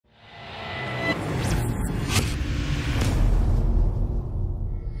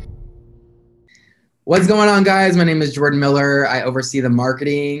What's going on, guys? My name is Jordan Miller. I oversee the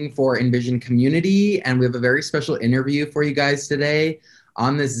marketing for Invision Community, and we have a very special interview for you guys today.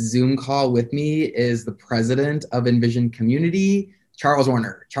 On this Zoom call with me is the president of Invision Community, Charles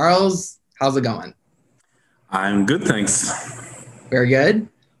Warner. Charles, how's it going? I'm good, thanks. Very good.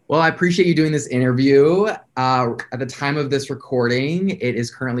 Well, I appreciate you doing this interview. At the time of this recording, it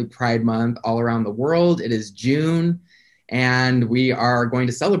is currently Pride Month all around the world. It is June. And we are going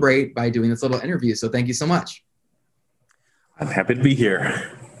to celebrate by doing this little interview. So thank you so much. I'm happy to be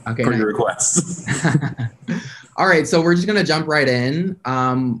here for your request. All right, so we're just going to jump right in.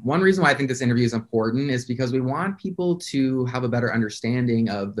 One reason why I think this interview is important is because we want people to have a better understanding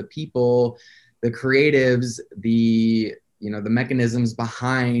of the people, the creatives, the mechanisms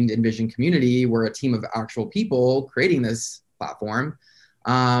behind Invision Community. We're a team of actual people creating this platform.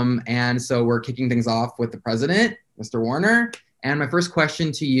 And so we're kicking things off with the president, Mr. Warner. And my first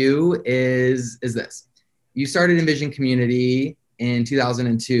question to you is this. You started Invision Community in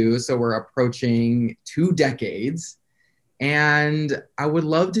 2002, so we're approaching 2 decades. And I would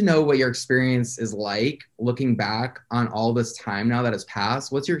love to know what your experience is like looking back on all this time now that has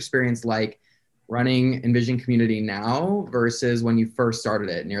passed. What's your experience like running Invision Community now versus when you first started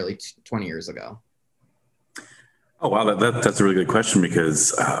it nearly 20 years ago? Oh, wow. That's a really good question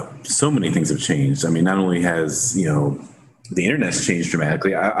because so many things have changed. I mean, not only has, the internet's changed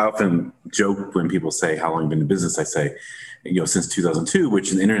dramatically. I often joke when people say, how long have you been in business? I say, since 2002,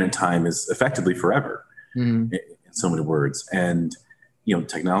 which in internet time is effectively forever in so many words. And,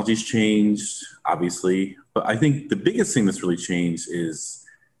 technology's changed, obviously. But I think the biggest thing that's really changed is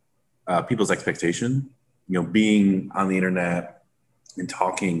people's expectation. Being on the internet and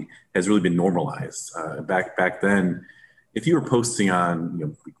talking has really been normalized. Back then, if you were posting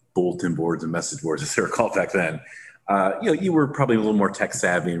on bulletin boards and message boards, as they were called back then, you were probably a little more tech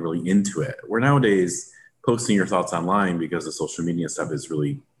savvy and really into it. Where nowadays, posting your thoughts online because of social media stuff is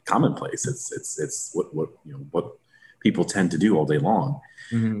really commonplace. It's what people tend to do all day long.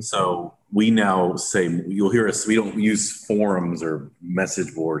 Mm-hmm. So we now say, you'll hear us, we don't use forums or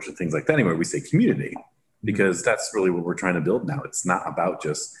message boards or things like that anymore. We say community. Because that's really what we're trying to build now. It's not about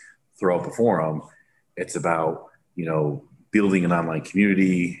just throw up a forum. It's about, building an online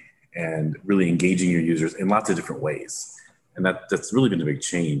community and really engaging your users in lots of different ways. And that's really been a big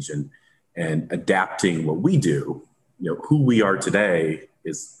change. And adapting what we do, who we are today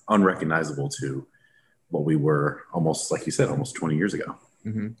is unrecognizable to what we were almost, like you said, almost 20 years ago.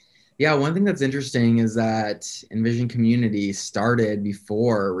 Mm-hmm. Yeah, one thing that's interesting is that Invision Community started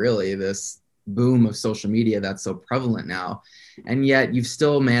before really this boom of social media that's so prevalent now. And yet you've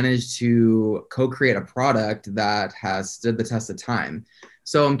still managed to co-create a product that has stood the test of time.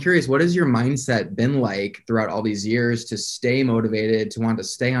 So I'm curious, what has your mindset been like throughout all these years to stay motivated, to want to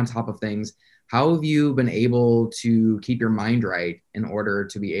stay on top of things? How have you been able to keep your mind right in order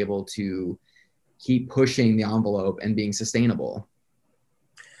to be able to keep pushing the envelope and being sustainable?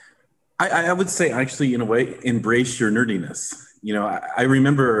 I would say, actually, in a way, embrace your nerdiness. I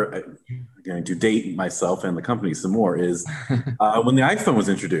remember, going to date myself and the company some more, is when the iPhone was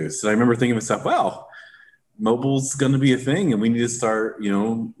introduced. And I remember thinking to myself, well, mobile's going to be a thing and we need to start,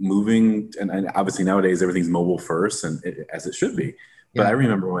 moving. And obviously nowadays everything's mobile first, and as it should be. But I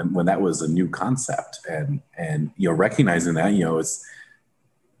remember when that was a new concept and recognizing that, it's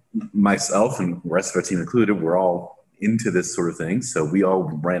myself and the rest of our team included, we're all into this sort of thing. So we all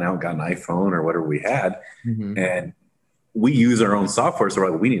ran out, got an iPhone or whatever we had. Mm-hmm. And we use our own software.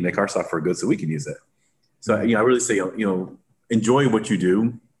 So we need to make our software good so we can use it. So, I really say, enjoy what you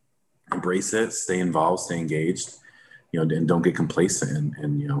do, embrace it, stay involved, stay engaged, and don't get complacent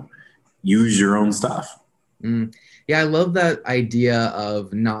and use your own stuff. Yeah, I love that idea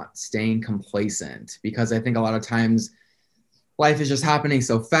of not staying complacent, because I think a lot of times life is just happening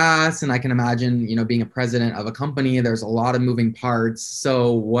so fast. And I can imagine, being a president of a company, there's a lot of moving parts.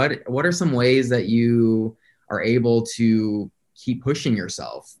 So what are some ways that you are able to keep pushing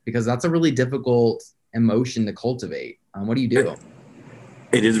yourself? Because that's a really difficult emotion to cultivate. What do you do?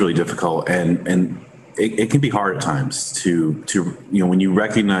 It is really difficult. And it can be hard at times to when you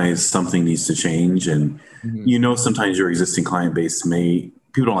recognize something needs to change, and sometimes your existing client base people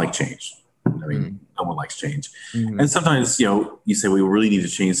don't like change. I mean, no one likes change. Mm-hmm. And sometimes, you say, we really need to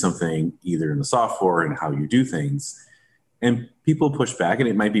change something either in the software and how you do things. And people push back, and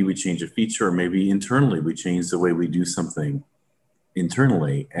it might be we change a feature, or maybe internally we change the way we do something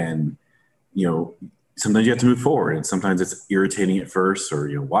internally. And, sometimes you have to move forward, and sometimes it's irritating at first, or,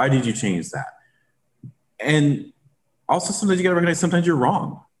 why did you change that? And also sometimes you got to recognize sometimes you're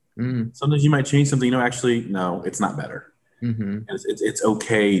wrong. Mm-hmm. Sometimes you might change something, actually, no, it's not better. Mm-hmm. And it's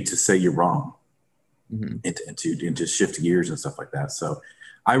okay to say you're wrong. Mm-hmm. into shift gears and stuff like that. So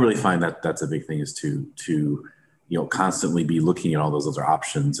I really find that that's a big thing, is to constantly be looking at all those other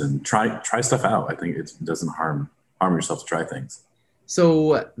options and try stuff out. I think it doesn't harm yourself to try things.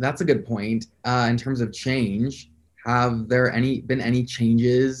 So that's a good point. In terms of change, have there been any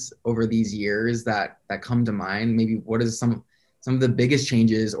changes over these years that come to mind? Maybe what is some of the biggest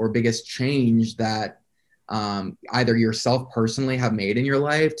changes or biggest change that either yourself personally have made in your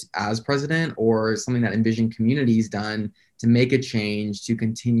life as president, or something that Invision Community's done to make a change to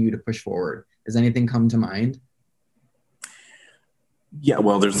continue to push forward? Does anything come to mind? Yeah,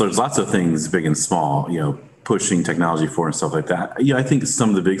 well, there's lots of things, big and small, pushing technology forward and stuff like that. I think some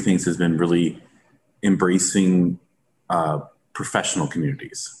of the big things has been really embracing professional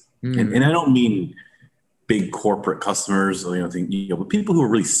communities. And I don't mean big corporate customers, but people who are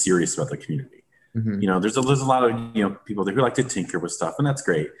really serious about the community. Mm-hmm. There's a lot of people who like to tinker with stuff, and that's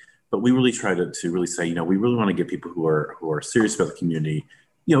great. But we really try to really say, we really want to get people who are serious about the community.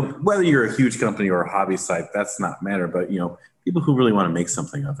 Whether you're a huge company or a hobby site, that's not matter. But people who really want to make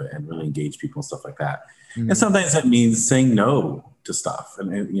something of it and really engage people and stuff like that. Mm-hmm. And sometimes that means saying no to stuff,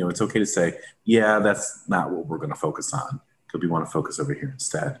 and it's okay to say, yeah, that's not what we're going to focus on, because we want to focus over here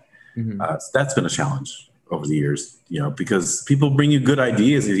instead. Mm-hmm. So that's been a challenge over the years, because people bring you good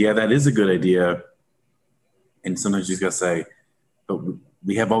ideas. Yeah, that is a good idea. And sometimes you just got to say, but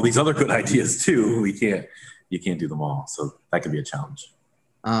we have all these other good ideas too. You can't do them all. So that could be a challenge.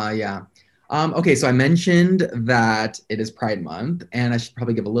 Yeah. Okay. So I mentioned that it is Pride Month, and I should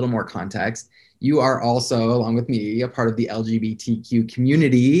probably give a little more context. You are also, along with me, a part of the LGBTQ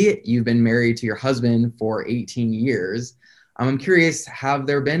community. You've been married to your husband for 18 years. I'm curious, have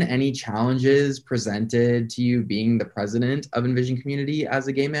there been any challenges presented to you being the president of Invision Community as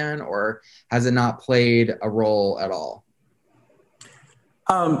a gay man, or has it not played a role at all?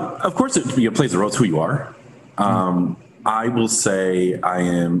 Of course, it plays a role. It's who you are. I will say I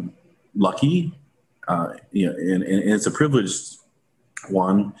am lucky, and it's a privileged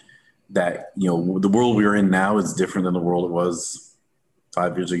one that, the world we're in now is different than the world it was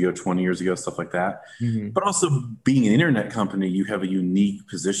 5 years ago, 20 years ago, stuff like that. Mm-hmm. But also, being an internet company, you have a unique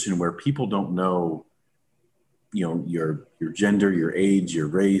position where people don't know, your gender, your age, your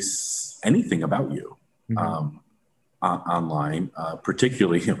race, anything about you. Mm-hmm. Online,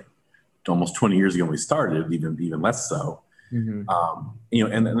 particularly almost 20 years ago when we started, even less so.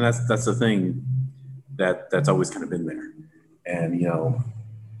 Mm-hmm. And that's the thing that's always kind of been there. And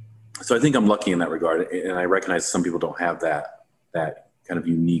so I think I'm lucky in that regard, and I recognize some people don't have that kind of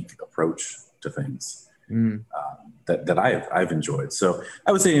unique approach to things that I've enjoyed. So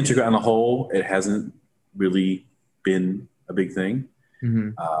I would say on the whole, it hasn't really been a big thing,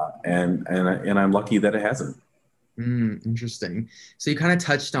 mm-hmm. And I'm lucky that it hasn't. Interesting. So you kind of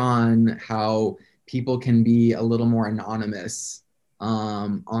touched on how people can be a little more anonymous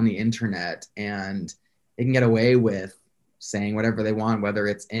on the internet, and they can get away with saying whatever they want, whether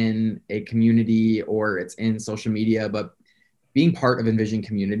it's in a community or it's in social media. But being part of Invision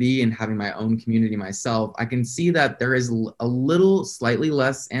Community and having my own community myself, I can see that there is slightly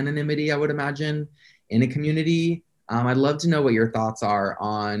less anonymity, I would imagine, in a community. I'd love to know what your thoughts are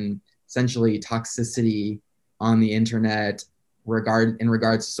on essentially toxicity on the internet in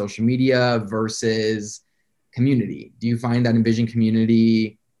regards to social media versus community. Do you find that Invision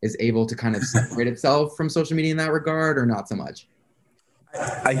Community is able to kind of separate itself from social media in that regard, or not so much?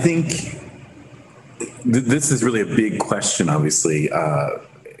 I think this is really a big question, obviously,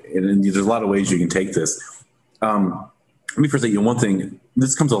 and there's a lot of ways you can take this. Let me first say, one thing,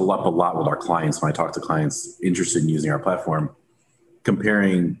 this comes up a lot with our clients when I talk to clients interested in using our platform,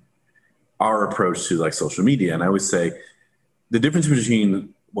 comparing our approach to like social media. And I always say the difference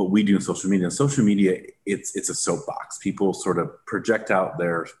between what we do in social media it's a soapbox. People sort of project out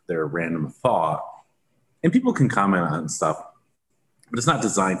their random thought, and people can comment on stuff, but it's not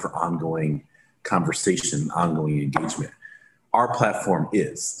designed for ongoing conversation, ongoing engagement. Our platform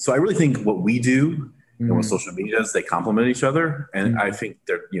is. So I really think what we do and what social media does, they complement each other. And I think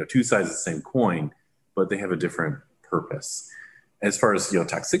they're two sides of the same coin, but they have a different purpose. As far as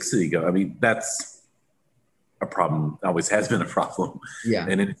toxicity go, I mean, that's a problem. Always has been a problem. Yeah.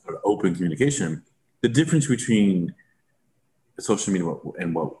 And in sort of open communication, the difference between social media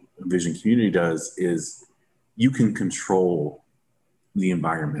and what Invision Community does is you can control the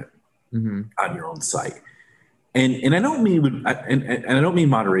environment on your own site. And I don't mean and I don't mean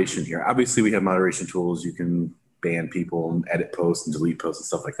moderation here. Obviously, we have moderation tools. You can ban people and edit posts and delete posts and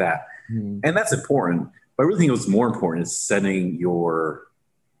stuff like that, and that's important. But I really think what's more important is setting your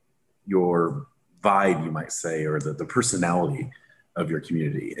vibe, you might say, or the personality of your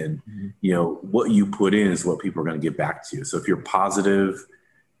community. And, what you put in is what people are going to give back to you. So if you're positive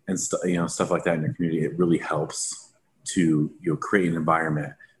and stuff like that in your community, it really helps to, create an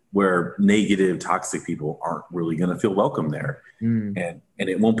environment where negative, toxic people aren't really going to feel welcome there. And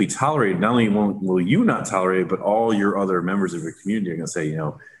it won't be tolerated. Not only will you not tolerate it, but all your other members of your community are going to say,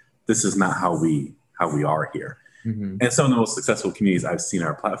 this is not how we are here. And some of the most successful communities I've seen on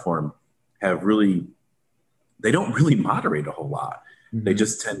our platform they don't really moderate a whole lot. They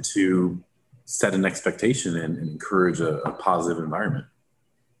just tend to set an expectation and encourage a positive environment.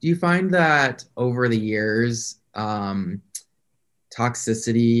 Do you find that over the years,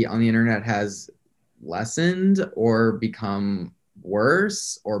 toxicity on the internet has lessened or become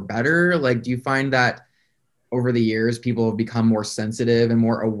worse or better? Like, do you find that over the years, people have become more sensitive and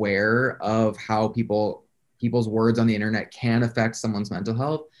more aware of how people's words on the internet can affect someone's mental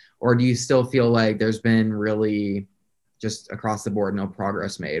health? Or do you still feel like there's been really just across the board, no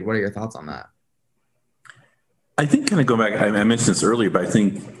progress made? What are your thoughts on that? I think kind of going back, I mentioned this earlier, but I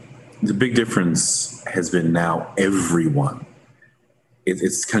think the big difference has been now everyone.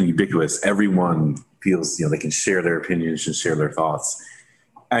 It's kind of ubiquitous. Everyone feels, they can share their opinions and share their thoughts.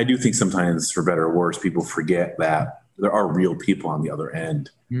 I do think sometimes, for better or worse, people forget that there are real people on the other end.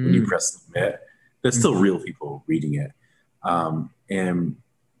 When you press submit, there's still real people reading it. And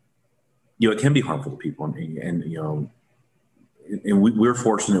it can be harmful to people. And we're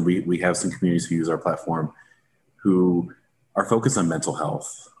fortunate we have some communities who use our platform who are focused on mental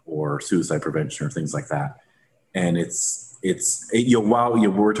health or suicide prevention or things like that. And while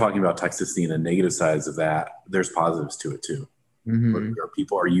we're talking about toxicity and the negative sides of that, there's positives to it too. Where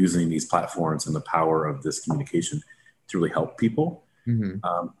people are using these platforms and the power of this communication to really help people.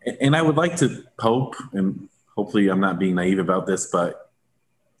 And I would like to hope, and hopefully I'm not being naive about this, but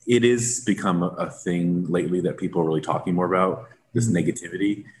it is become a thing lately that people are really talking more about, this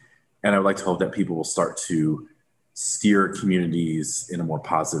negativity. And I would like to hope that people will start to steer communities in a more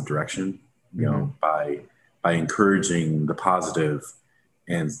positive direction, by encouraging the positive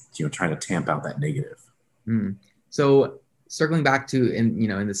and, trying to tamp out that negative. So circling back to,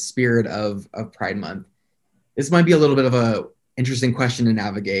 in the spirit of Pride Month, this might be a little bit of a interesting question to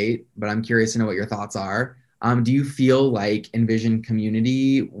navigate, but I'm curious to know what your thoughts are. Do you feel like Invision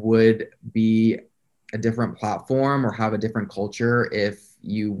Community would be a different platform or have a different culture if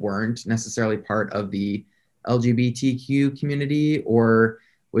you weren't necessarily part of the LGBTQ community? Or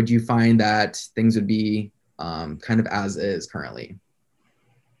would you find that things would be kind of as is currently?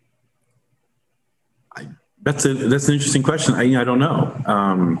 That's an interesting question. I don't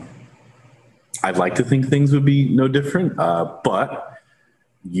know. I'd like to think things would be no different, but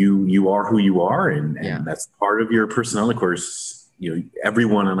you are who you are, and that's part of your personality. Of course,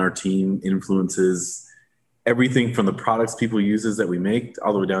 everyone on our team influences everything from the products people uses that we make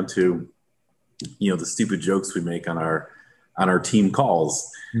all the way down to, the stupid jokes we make on our team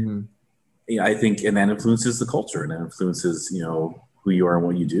calls. I think, and that influences the culture, and that influences, who you are and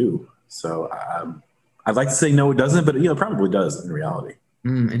what you do. So I'd like to say no, it doesn't, but it probably does in reality.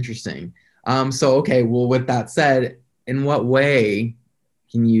 Interesting. Okay, well, with that said, in what way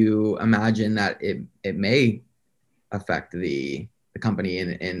can you imagine that it may affect the company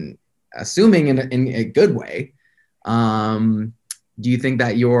in assuming in a good way? Do you think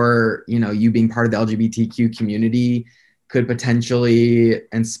that you being part of the LGBTQ community could potentially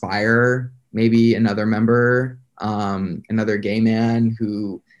inspire maybe another member, another gay man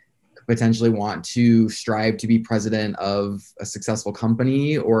who could potentially want to strive to be president of a successful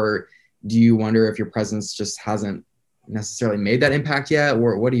company? Or do you wonder if your presence just hasn't necessarily made that impact yet?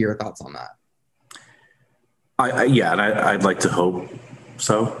 Or what are your thoughts on that? I'd like to hope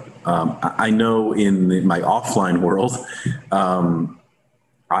so. I know in my offline world,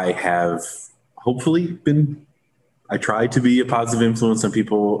 I have hopefully I try to be a positive influence on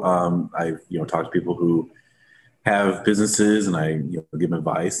people. I've talked to people who have businesses, and I give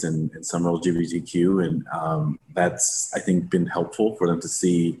advice, and some LGBTQ, and that's, I think, been helpful for them to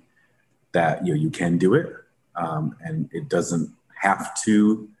see that you can do it, and it doesn't have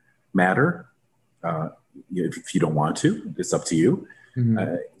to matter. If you don't want to, it's up to you.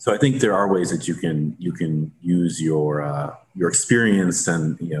 So I think there are ways that you can use your experience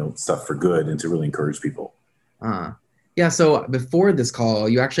and stuff for good, and to really encourage people. So before this call,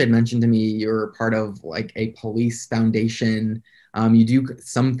 you actually had mentioned to me you're part of like a police foundation. You do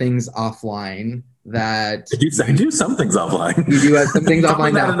some things offline that I do some things offline. You do some things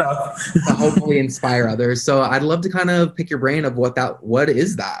offline that enough to hopefully inspire others. So I'd love to kind of pick your brain of what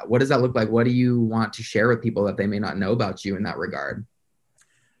is that? What does that look like? What do you want to share with people that they may not know about you in that regard?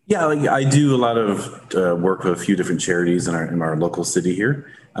 Yeah, like I do a lot of work with a few different charities in our local city here.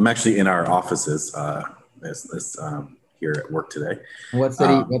 I'm actually in our offices here at work today. What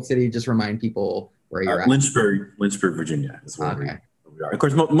city? What city? Just remind people where you're at. Lynchburg, Virginia is where Okay. we are. Of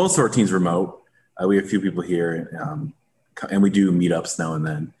course, most of our team's remote. We have a few people here, and we do meetups now and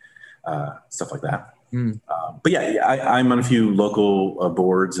then, stuff like that. But yeah, I'm on a few local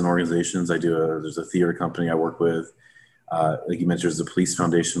boards and organizations. There's a theater company I work with. Like you mentioned, there's a police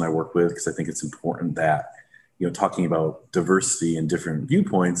foundation I work with because I think it's important that, talking about diversity and different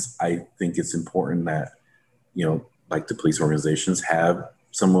viewpoints, I think it's important that, like the police organizations have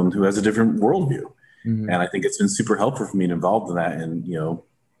someone who has a different worldview. And I think it's been super helpful for me to involved in that. And,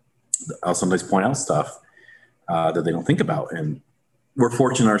 I'll sometimes point out stuff that they don't think about. And we're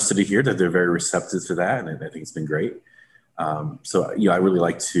fortunate in our city here that they're very receptive to that. And I think it's been great. So, I really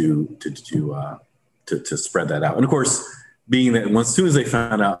like to spread that out. And of course, being that as soon as they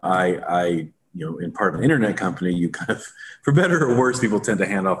found out I in part of an internet company, you kind of, for better or worse, people tend to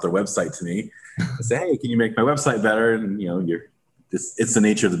hand off their website to me and say, hey, can you make my website better? And, it's the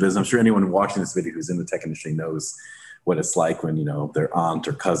nature of the business. I'm sure anyone watching this video who's in the tech industry knows what it's like when, their aunt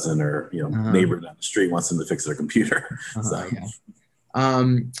or cousin or, neighbor down the street wants them to fix their computer. So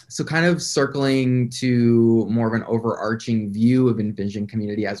kind of circling to more of an overarching view of Invision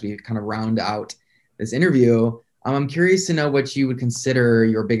Community as we kind of round out this interview, I'm curious to know what you would consider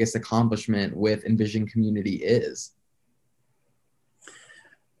your biggest accomplishment with Invision Community is.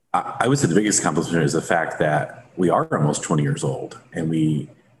 I would say the biggest accomplishment is the fact that we are almost 20 years old, and we've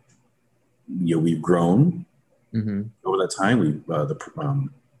grown over that time.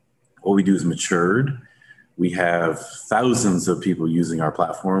 What we do is matured. We have thousands of people using our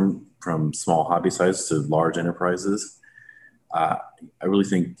platform, from small hobby sites to large enterprises. I really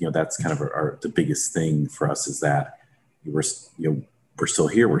think that's kind of the biggest thing for us, is that we're still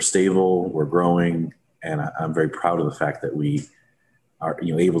here, we're stable, we're growing, and I'm very proud of the fact that we are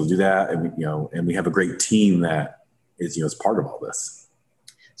able to do that, and we have a great team that is part of all this.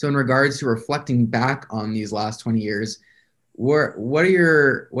 So in regards to reflecting back on these last 20 years, what are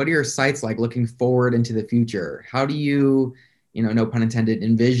your sights like looking forward into the future? How do you, no pun intended,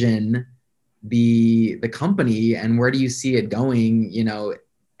 envision the company, and where do you see it going,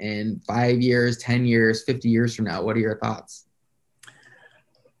 in 5 years, 10 years, 50 years from now? What are your thoughts?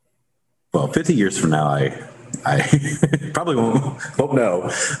 Well, 50 years from now, I probably won't know.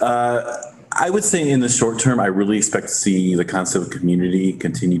 I would say in the short term, I really expect to see the concept of community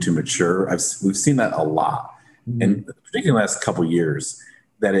continue to mature. We've seen that a lot, and particularly in the last couple of years,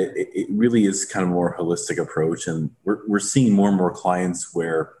 that it really is kind of a more holistic approach, and we're seeing more and more clients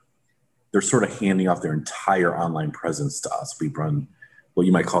where they're sort of handing off their entire online presence to us. We run what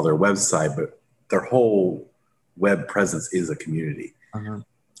you might call their website, but their whole web presence is a community.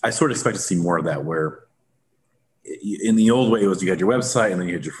 I sort of expect to see more of that, where in the old way it was you had your website and then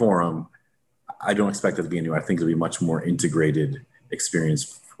you had your forum. I don't expect it to be anywhere. I think it'll be a much more integrated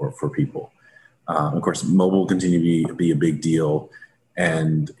experience for people. Of course, mobile will continue to be a big deal.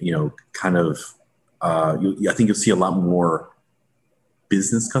 And, I think you'll see a lot more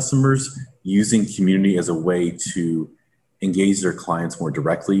business customers using community as a way to engage their clients more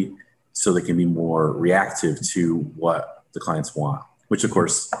directly, so they can be more reactive to what the clients want, which of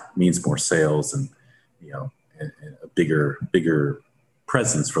course means more sales and a bigger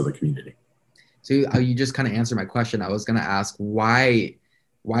presence for the community. So you just kind of answered my question. I was going to ask, why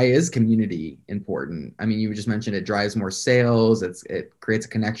is community important? I mean, you just mentioned it drives more sales. It creates a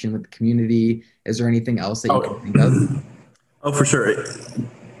connection with the community. Is there anything else that you can think of? Oh, for sure.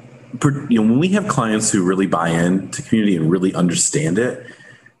 When we have clients who really buy into community and really understand it,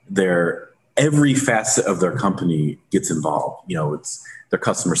 every facet of their company gets involved. It's their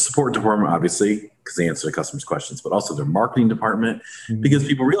customer support department, obviously, because they answer the customers' questions, but also their marketing department, because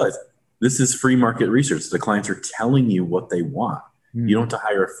people realize this is free market research. The clients are telling you what they want. You don't have to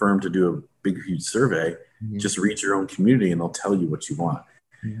hire a firm to do a big, huge survey. Just read your own community and they'll tell you what you want.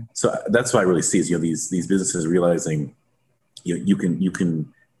 So that's what I really see is, these businesses realizing you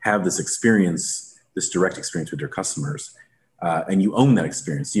can have this experience, this direct experience with your customers, and you own that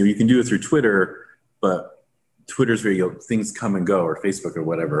experience. You can do it through Twitter, but Twitter's where things come and go, or Facebook or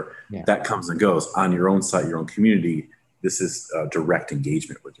whatever, that comes and goes. On your own site, your own community, this is direct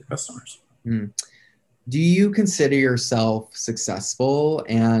engagement with your customers. Do you consider yourself successful?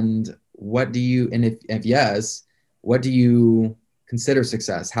 And if yes, what do you consider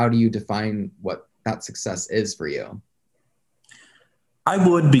success? How do you define what that success is for you? I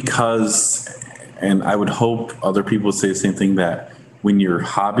would, and I would hope other people would say the same thing, that when your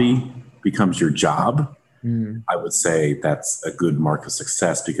hobby becomes your job, Mm. I would say that's a good mark of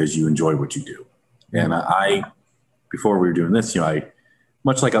success because you enjoy what you do. And I before we were doing this, I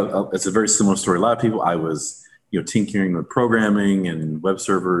much like it's a very similar story. A lot of people, I was tinkering with programming and web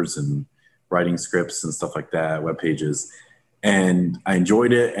servers and writing scripts and stuff like that, web pages, and I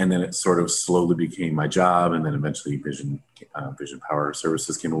enjoyed it. And then it sort of slowly became my job, and then eventually Vision Power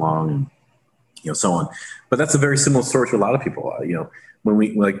Services came along, and so on. But that's a very similar story to a lot of people. When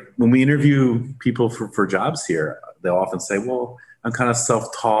we interview people for jobs here, they'll often say, "Well, I'm kind of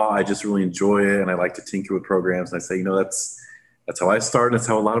self-taught. I just really enjoy it, and I like to tinker with programs." And I say, that's how I started. That's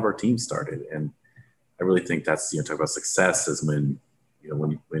how a lot of our team started. And I really think that's talk about success is when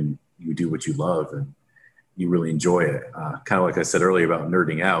when you do what you love and you really enjoy it. Kind of like I said earlier about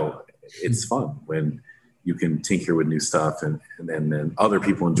nerding out. It's fun when you can tinker with new stuff, and then other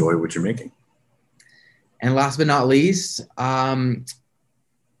people enjoy what you're making. And last but not least,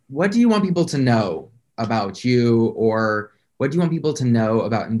 what do you want people to know about you, or what do you want people to know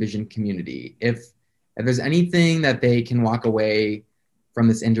about Invision Community? If there's anything that they can walk away from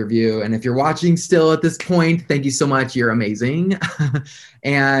this interview, and if you're watching still at this point, thank you so much. You're amazing.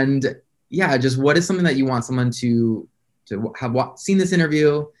 And yeah, just what is something that you want someone to have seen this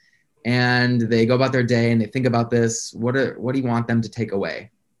interview and they go about their day and they think about this? What do you want them to take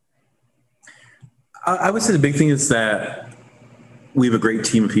away? I would say the big thing is that we have a great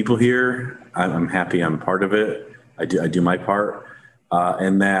team of people here. I'm happy I'm part of it. I do my part,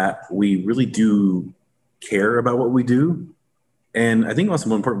 and that we really do care about what we do. And I think also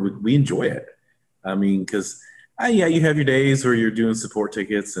more important, we enjoy it. I mean, because you have your days where you're doing support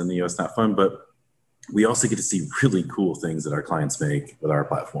tickets and it's not fun, but we also get to see really cool things that our clients make with our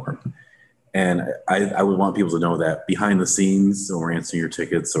platform. And I would want people to know that behind the scenes, when we're answering your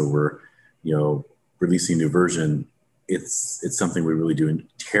tickets or we're releasing a new version, it's something we really do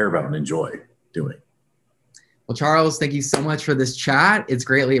care about and enjoy doing. Well, Charles, thank you so much for this chat. It's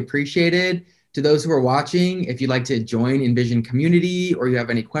greatly appreciated. To those who are watching, if you'd like to join Invision Community, or you have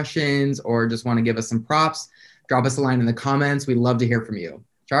any questions or just want to give us some props, drop us a line in the comments. We'd love to hear from you.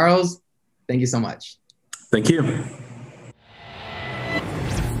 Charles, thank you so much. Thank you.